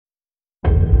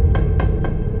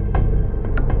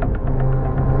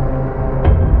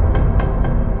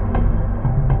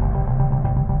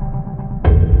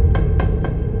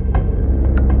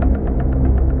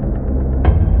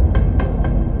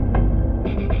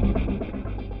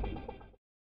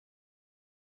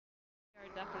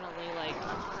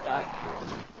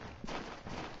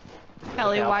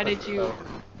Natalie, Okay,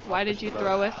 why did you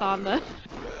throw us on the...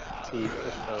 T,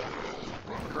 push boat.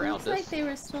 Looks like they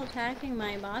were still attacking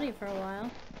my body for a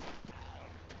while.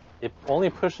 It only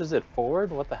pushes it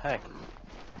forward? What the heck?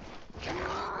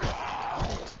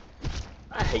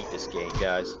 I hate this game,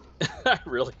 guys. I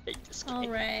really hate this game.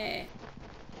 Alright.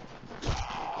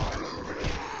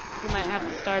 We might have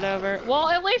to start over. Well,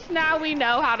 at least now we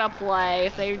know how to play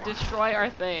if they destroy our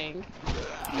thing.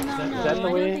 No, Is that the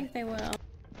I way? don't think they will.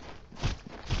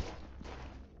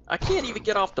 I can't even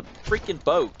get off the freaking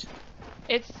boat.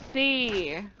 It's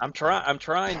C. I'm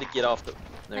trying to get off the...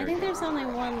 I think there's only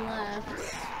one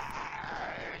left.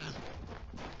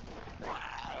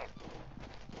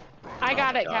 I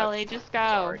got it, God. Kelly. Just go.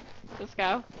 Sorry. Just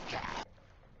go.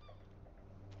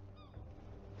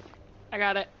 I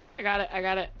got it. I got it. I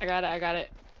got it. I got it. I got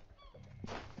it.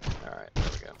 Alright, there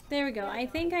we go. There we go. I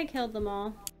think I killed them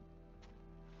all.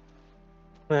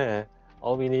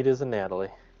 All we need is a Natalie.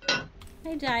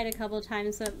 I died a couple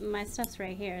times, but my stuff's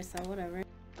right here, so whatever.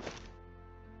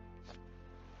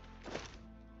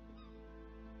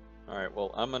 Alright,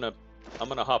 well, I'm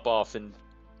gonna hop off and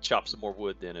chop some more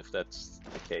wood then, if that's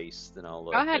the case. Then I'll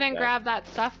Go ahead get and back. grab that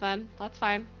stuff then. That's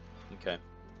fine. Okay.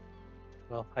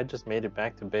 Well, I just made it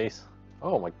back to base.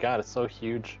 Oh my god, it's so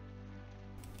huge.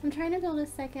 I'm trying to build a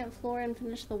second floor and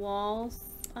finish the walls.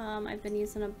 I've been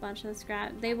using a bunch of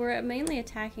scrap. They were mainly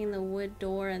attacking the wood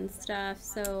door and stuff,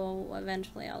 so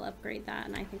eventually I'll upgrade that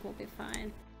and I think we'll be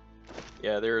fine.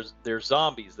 Yeah, there's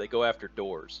zombies. They go after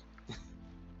doors.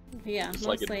 Yeah, Just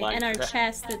like in mostly. And our Minecraft.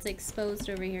 chest that's exposed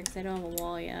over here because I don't have a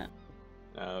wall yet.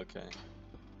 Oh, okay.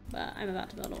 But I'm about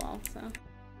to build a wall, so.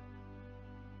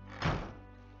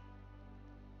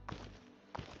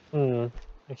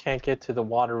 I can't get to the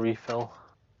water refill.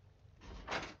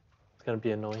 It's gonna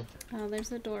be annoying. Oh,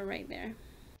 there's a door right there.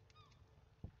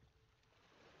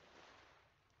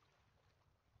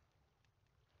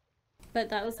 But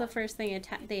that was the first thing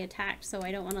they attacked, so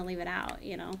I don't want to leave it out,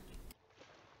 you know.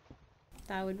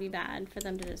 That would be bad for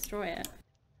them to destroy it.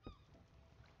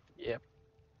 Yep.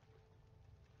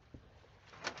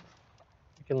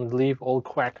 You can leave old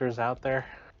quackers out there.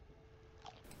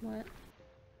 What?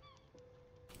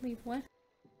 Leave what?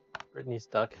 Brittany's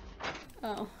duck.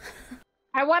 Oh.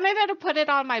 I wanted her to put it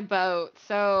on my boat,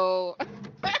 so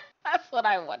that's what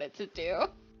I wanted to do.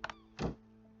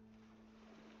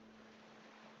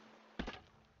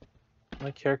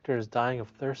 My character is dying of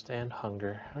thirst and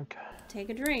hunger. Okay. Take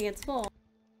a drink, it's full.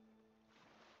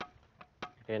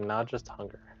 Okay, not just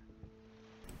hunger.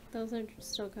 Those are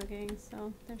still cooking,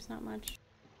 so there's not much.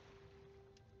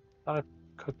 Thought I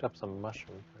cooked up some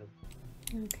mushrooms.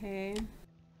 Okay.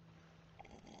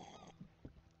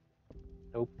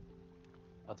 Nope.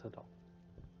 Not at all.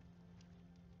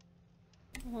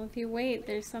 Well, if you wait,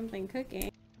 there's something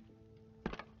cooking.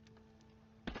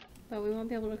 But we won't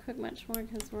be able to cook much more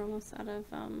because we're almost out of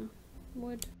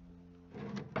wood.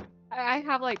 I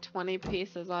have like 20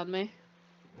 pieces on me.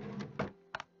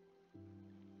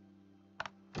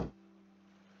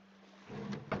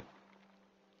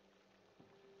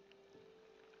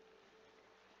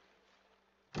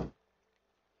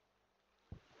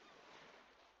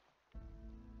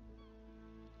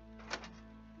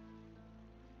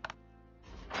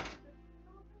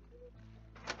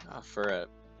 For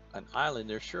an island,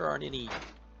 there sure aren't any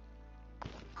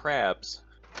crabs.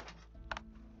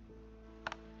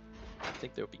 I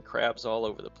think there'll be crabs all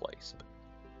over the place.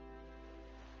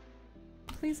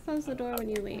 Please close the door when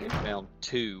you leave. Found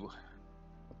 2.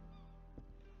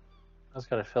 I was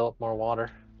gonna fill up more water.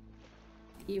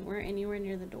 You weren't anywhere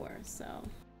near the door, so...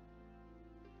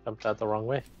 Jumped out the wrong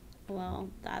way. Well,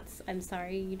 that's... I'm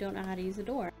sorry, you don't know how to use a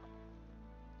door.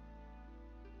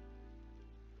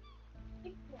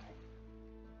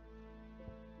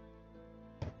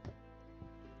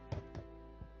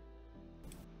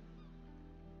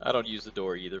 I don't use the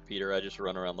door either, Peter. I just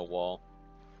run around the wall.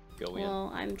 Go in.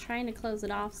 Well, I'm trying to close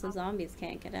it off so zombies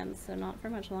can't get in, so not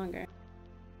for much longer.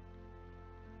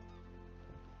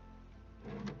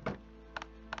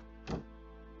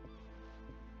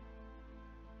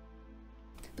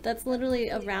 But that's literally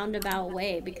a roundabout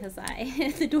way because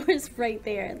the door is right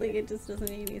there. Like, it just doesn't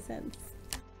make any sense.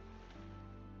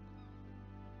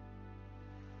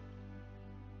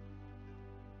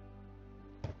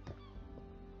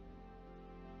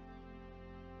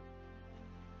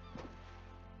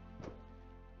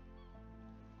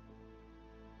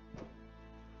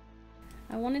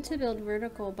 I wanted to build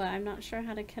vertical, but I'm not sure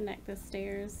how to connect the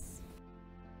stairs.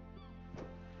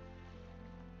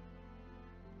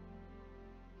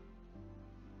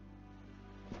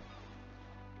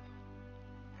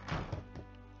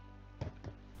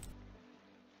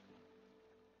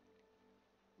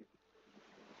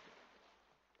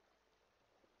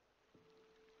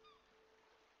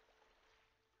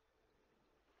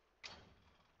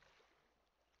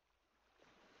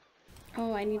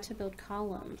 Oh, I need to build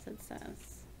columns, it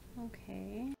says.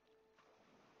 Okay.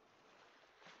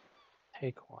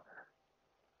 Take water.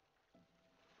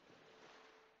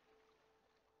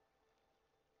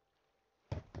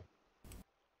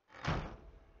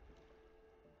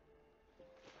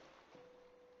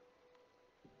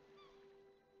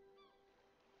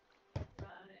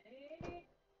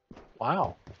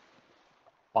 Wow.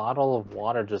 Bottle of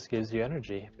water just gives you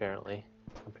energy, apparently,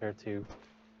 compared to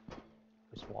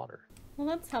just water. Well,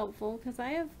 that's helpful, because I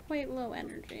have quite low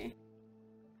energy.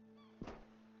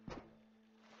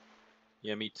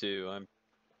 Yeah, me too.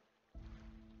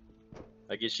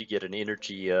 I guess you get an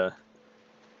energy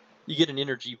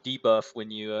debuff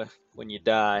when you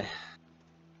die.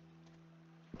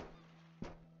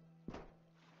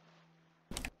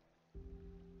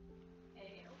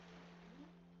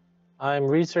 I'm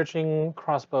researching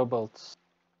crossbow bolts.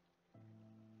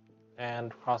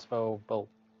 And crossbow bolt,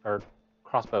 or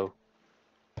crossbow.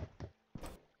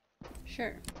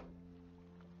 Sure.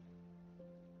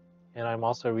 And I'm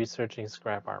also researching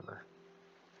scrap armor.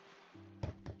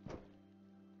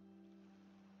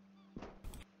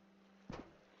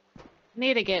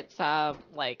 Need to get some,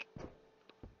 like...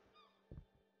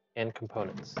 And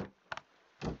components.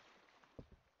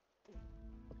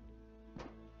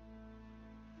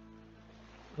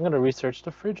 I'm gonna research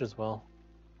the fridge as well.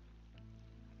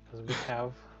 Because we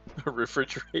have... A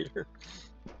refrigerator.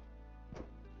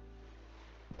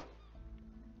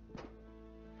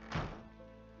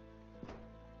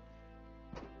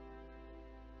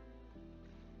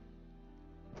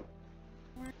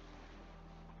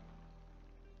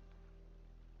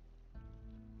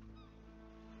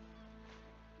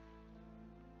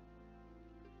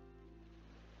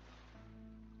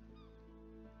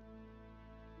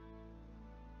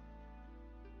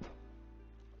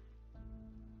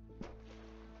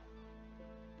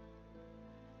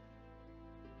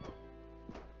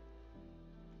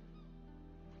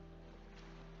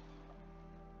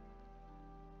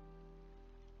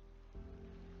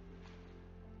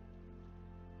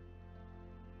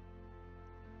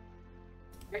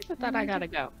 Where's it that I gotta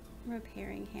go?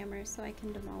 Repairing hammers so I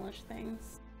can demolish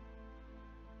things.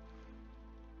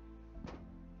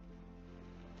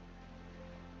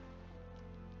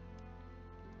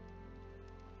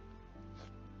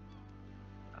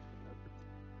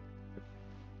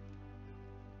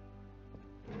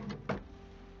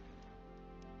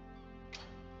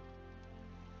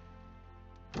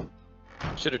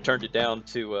 Should have turned it down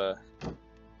to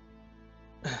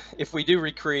if we do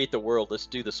recreate the world, let's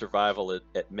do the survival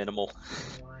at minimal.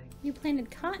 You planted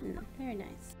cotton. Very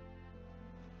nice.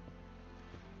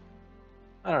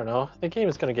 I don't know. The game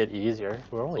is gonna get easier.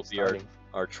 We're only Will be starting.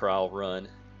 our trial run.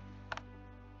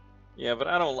 Yeah, but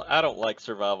I don't like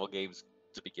survival games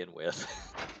to begin with.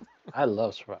 I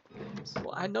love survival games.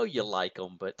 Well, I know you like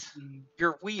them, but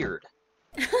you're weird.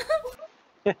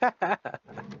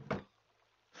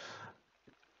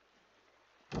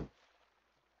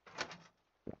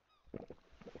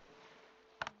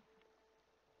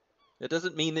 It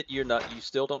doesn't mean that you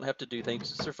still don't have to do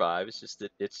things to survive. It's just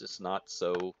that it's just not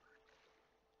so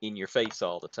in your face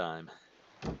all the time.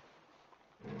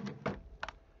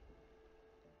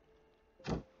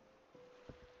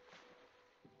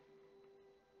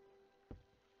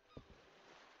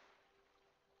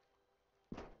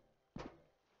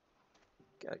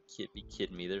 Gotta be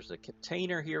kidding me. There's a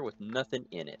container here with nothing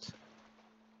in it.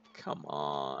 Come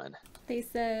on. They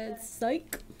said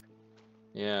psych.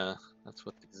 Yeah, that's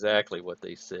exactly what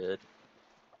they said.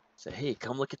 Say, hey,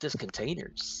 come look at this container.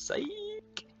 Psych.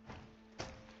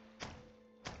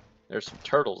 There's some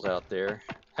turtles out there.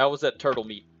 How was that turtle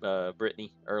meat,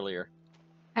 Brittany, earlier?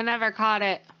 I never caught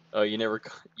it. Oh, you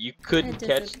couldn't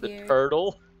catch the disappeared.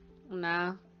 turtle?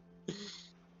 No.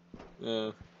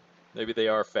 Maybe they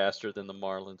are faster than the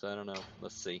marlins. I don't know.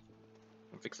 Let's see.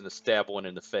 I'm fixing to stab one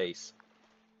in the face.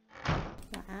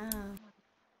 Wow.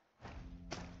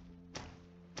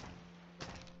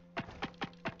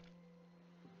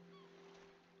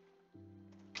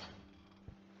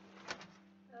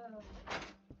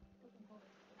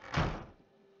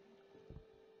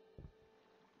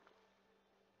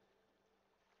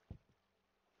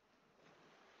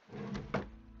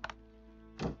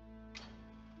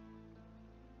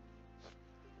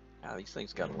 Wow, these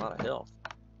things got a lot of health.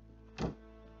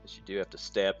 Guess you do have to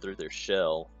stab through their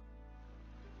shell.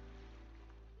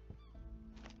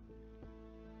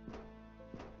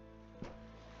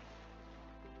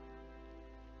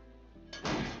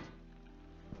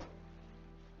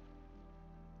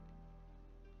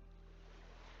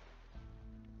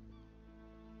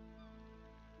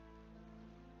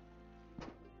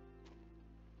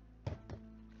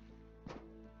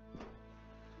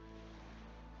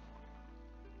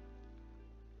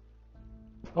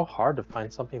 So hard to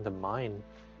find something to mine.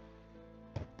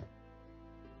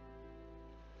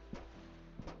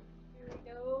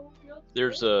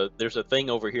 There's a thing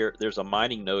over here. There's a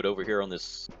mining node over here on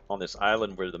this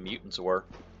island where the mutants were.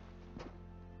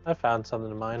 I found something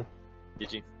to mine.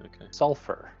 Did you? Okay.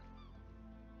 Sulfur.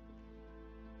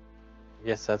 I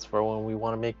guess that's for when we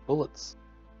want to make bullets.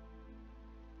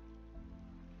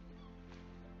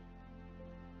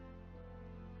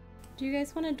 Do you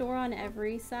guys want a door on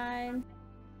every side?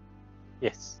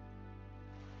 Yes.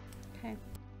 Okay.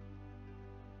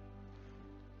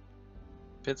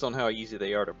 Depends on how easy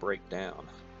they are to break down.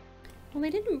 Well, they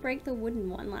didn't break the wooden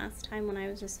one last time when I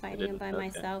was just fighting it by didn't? Okay.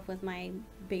 myself with my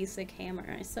basic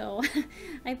hammer. So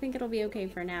I think it'll be okay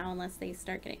for now unless they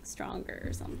start getting stronger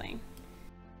or something.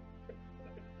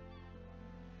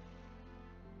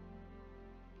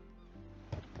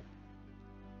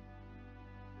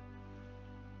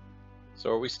 So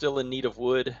are we still in need of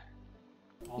wood?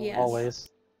 Yes. Always.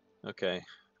 Okay.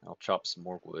 I'll chop some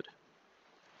more wood.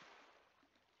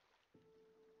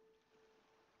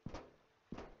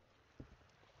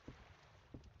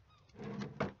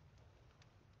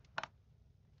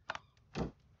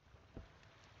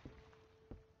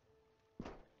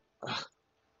 Ugh.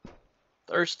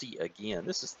 Thirsty again.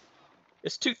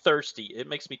 It's too thirsty. It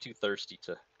makes me too thirsty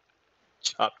to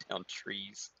chop down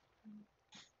trees.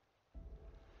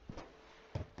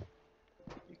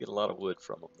 You get a lot of wood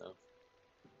from them though.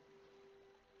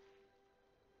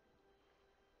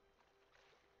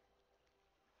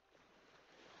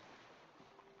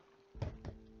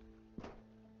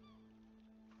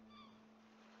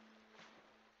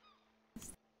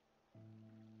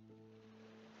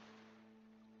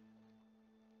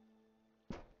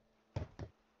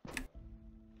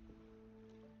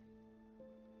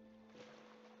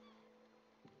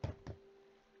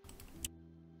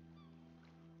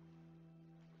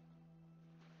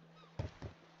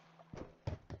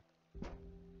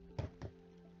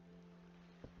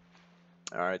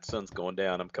 Alright, sun's going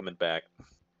down. I'm coming back.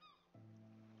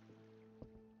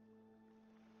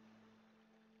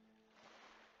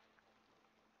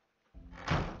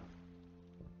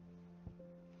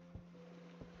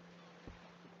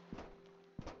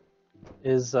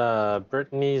 Is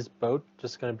Brittany's boat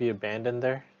just gonna be abandoned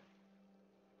there?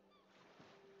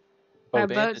 My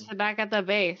Abandoned. boat's back at the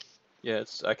base. Yeah,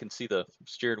 I can see the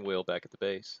steering wheel back at the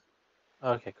base.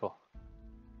 Okay, cool.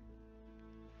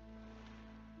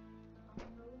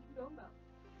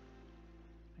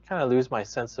 I kind of lose my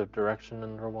sense of direction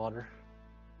underwater.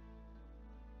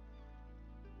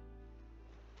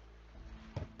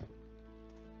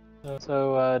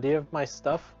 So, do you have my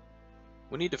stuff?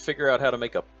 We need to figure out how to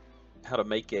make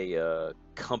a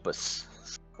compass.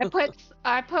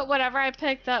 I put whatever I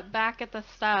picked up back at the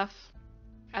stuff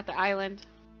at the island.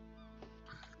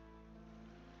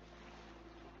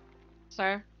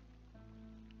 Sir.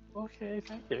 Okay,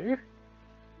 thank you.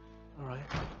 Alright.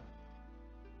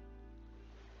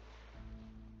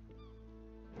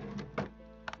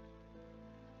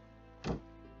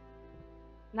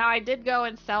 Now I did go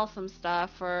and sell some stuff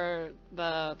for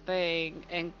the thing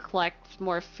and collect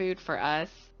more food for us.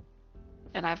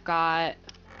 And I've got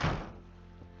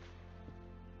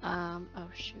oh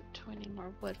shoot, 20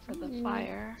 more wood for the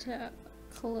fire. To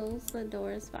close the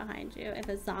doors behind you. If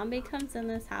a zombie comes in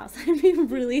this house, I'd be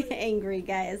really angry,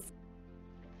 guys.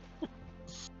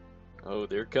 Oh,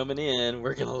 they're coming in.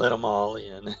 We're gonna let them all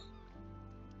in.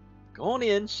 Go on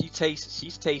in. She's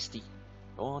tasty.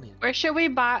 Go on in. Where should we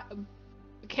buy?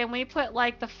 Can we put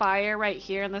like the fire right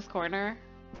here in this corner?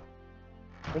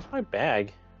 Where's my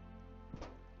bag?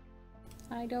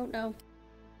 I don't know.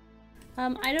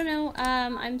 I don't know.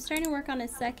 I'm starting to work on a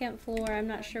second floor. I'm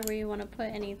not sure where you want to put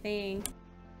anything.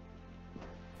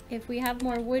 If we have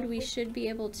more wood, we should be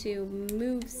able to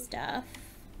move stuff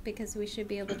because we should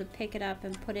be able to pick it up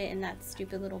and put it in that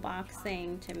stupid little box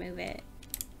thing to move it.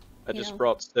 I just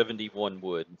brought 71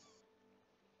 wood.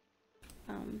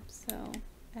 I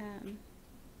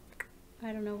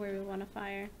don't know where we want to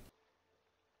fire.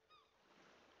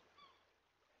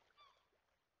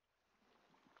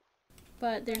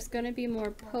 But there's going to be more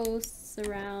posts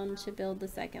around to build the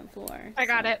second floor. I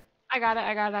got it. I got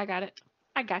it.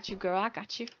 I got you, girl. I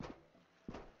got you.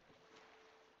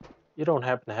 You don't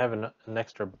happen to have an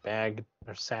extra bag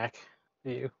or sack,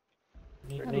 do you?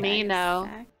 Me, no.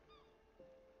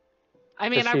 I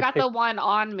mean, I've got the one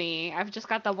on me. I've just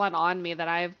got the one on me that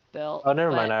I've built. Oh,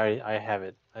 never mind. I have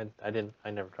it. I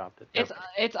never dropped it.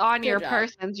 It's on your job.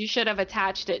 persons. You should have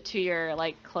attached it to your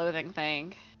like clothing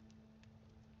thing.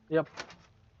 Yep.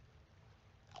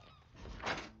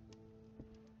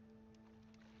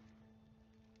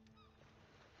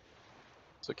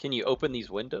 So can you open these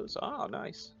windows? Oh,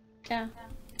 nice. Yeah.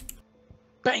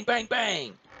 Bang, bang,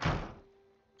 bang!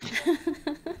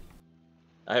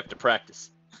 I have to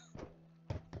practice.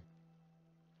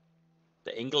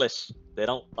 The English, they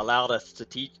don't allow us to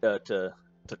teach to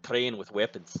train with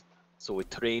weapons, so we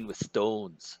train with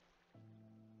stones.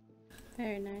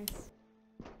 Very nice.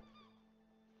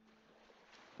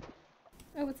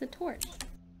 Oh, it's a torch.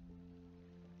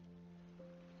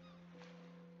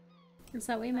 Is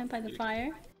that what you meant by the fire?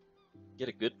 Get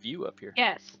a good view up here.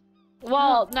 Yes.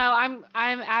 Well, no, I'm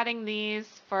adding these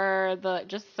for the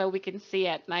just so we can see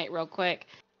at night real quick.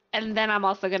 And then I'm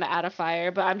also gonna add a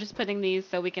fire, but I'm just putting these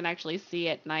so we can actually see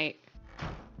at night.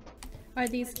 Are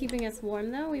these keeping us warm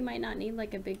though? We might not need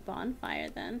like a big bonfire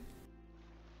then.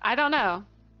 I don't know.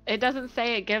 It doesn't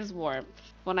say it gives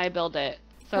warmth when I build it.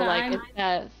 So But like it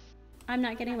says, I'm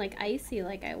not getting like icy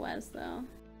like I was though.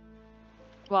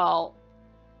 well,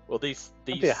 these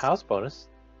That'd be a house bonus.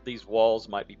 these walls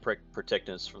might be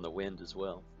protecting us from the wind as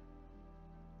well.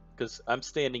 Because I'm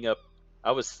standing up.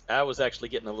 I was actually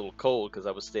getting a little cold because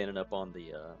I was standing up on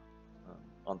the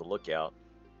lookout.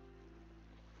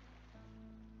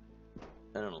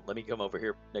 I don't know. Let me come over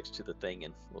here next to the thing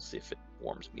and we'll see if it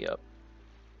warms me up.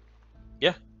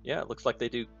 Yeah, it looks like they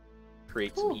do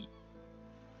create some Cool. heat.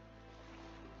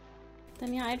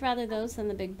 Then yeah, I'd rather those than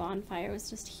the big bonfire. It was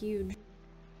just huge.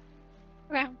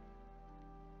 okay.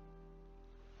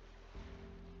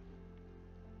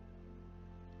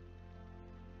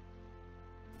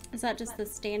 Is that just the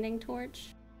standing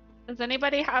torch? Does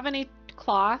anybody have any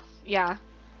cloth? Yeah.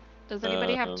 Does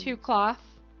anybody have 2 cloth?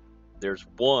 There's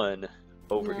one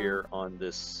over No. here on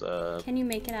this. Can you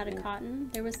make it out of cotton?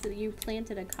 There was you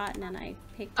planted a cotton and I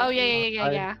picked Oh it.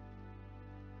 yeah.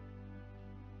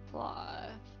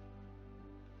 Cloth.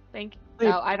 Thank you. Wait.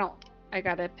 Oh, I don't. I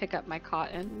gotta pick up my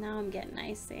cotton. Now I'm getting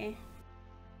icy.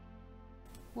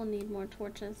 We'll need more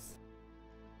torches.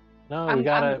 No, we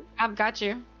gotta I've got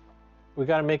you.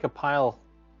 make a pile.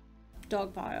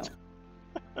 Dog pile.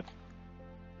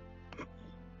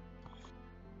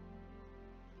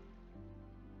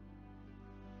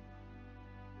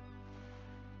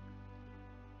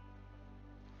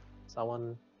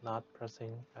 Someone not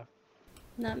pressing F.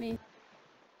 Not me.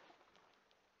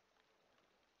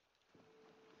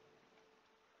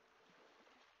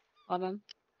 Hold on.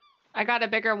 I got a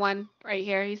bigger one right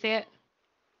here. You see it?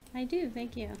 I do,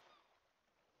 thank you.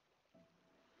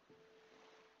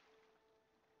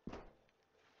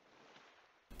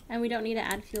 And we don't need to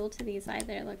add fuel to these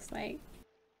either, it looks like.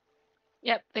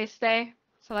 Yep, they stay.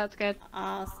 So that's good.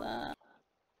 Awesome.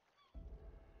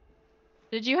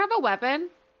 Did you have a weapon?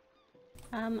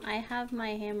 I have my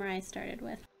hammer I started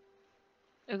with.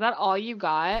 Is that all you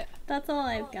got? That's all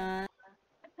I've got.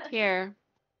 Here.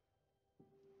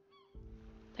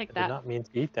 Take I did that. not mean to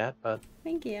eat that, but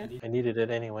Thank you. I needed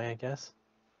it anyway, I guess.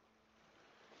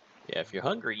 Yeah, if you're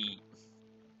hungry, eat.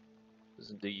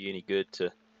 Doesn't do you any good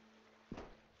to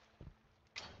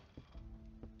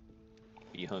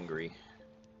be hungry.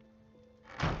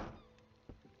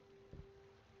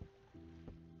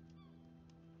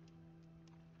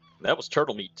 That was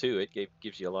turtle meat too. It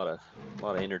gives you a lot of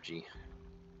energy.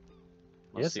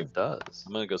 Let's Yes, see it does.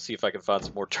 I'm gonna go see if I can find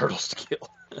some more turtles to kill.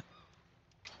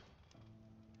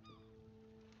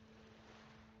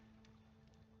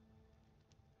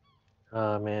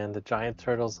 Oh man, the giant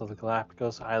turtles of the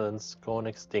Galapagos Islands going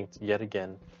extinct yet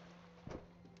again.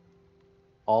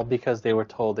 All because they were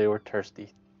told they were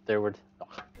thirsty. They were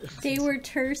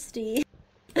thirsty.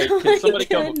 Hey, Oh can my somebody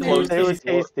come goodness. close They were this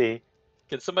door? tasty.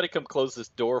 Can somebody come close this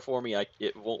door for me?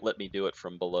 It won't let me do it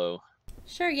from below.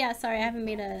 Sure, yeah, sorry, I haven't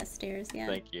made a stairs yet.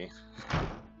 Thank you.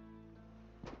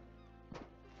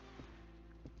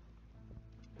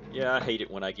 Yeah, I hate it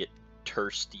when I get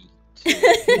thirsty.